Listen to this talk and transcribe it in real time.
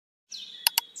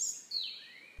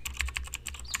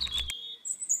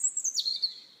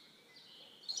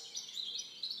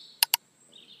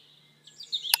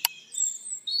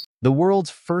The world's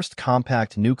first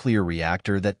compact nuclear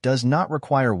reactor that does not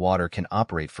require water can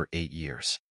operate for 8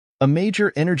 years. A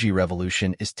major energy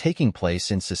revolution is taking place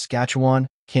in Saskatchewan,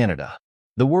 Canada.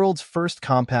 The world's first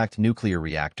compact nuclear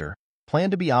reactor,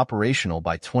 planned to be operational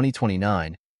by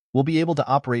 2029, will be able to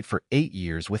operate for 8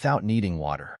 years without needing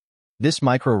water. This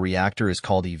microreactor is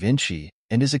called eVinci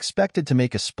and is expected to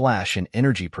make a splash in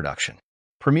energy production.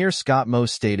 Premier Scott Moe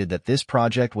stated that this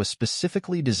project was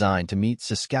specifically designed to meet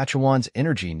Saskatchewan's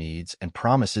energy needs and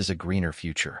promises a greener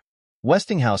future.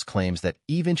 Westinghouse claims that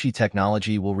eVinci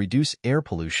technology will reduce air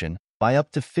pollution by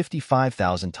up to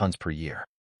 55,000 tons per year.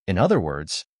 In other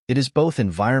words, it is both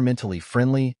environmentally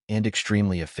friendly and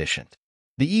extremely efficient.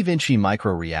 The eVinci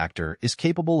microreactor is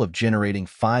capable of generating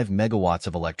 5 megawatts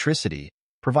of electricity,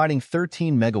 providing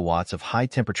 13 megawatts of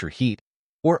high-temperature heat,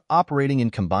 or operating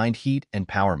in combined heat and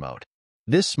power mode.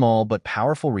 This small but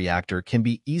powerful reactor can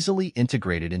be easily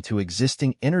integrated into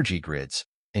existing energy grids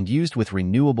and used with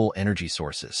renewable energy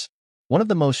sources. One of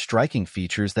the most striking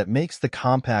features that makes the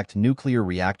compact nuclear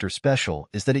reactor special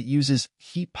is that it uses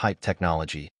heat pipe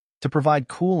technology to provide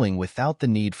cooling without the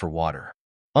need for water.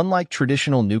 Unlike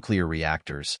traditional nuclear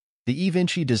reactors, the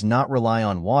eVinci does not rely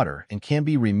on water and can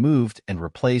be removed and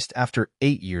replaced after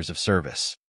 8 years of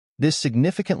service. This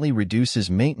significantly reduces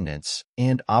maintenance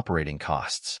and operating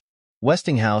costs.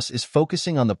 Westinghouse is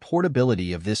focusing on the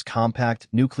portability of this compact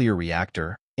nuclear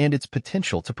reactor and its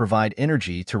potential to provide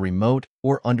energy to remote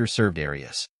or underserved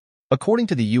areas. According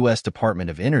to the U.S.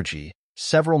 Department of Energy,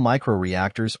 several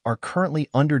microreactors are currently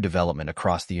under development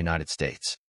across the United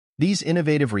States. These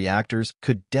innovative reactors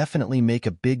could definitely make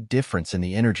a big difference in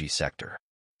the energy sector.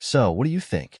 So, what do you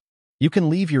think? You can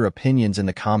leave your opinions in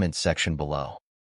the comments section below.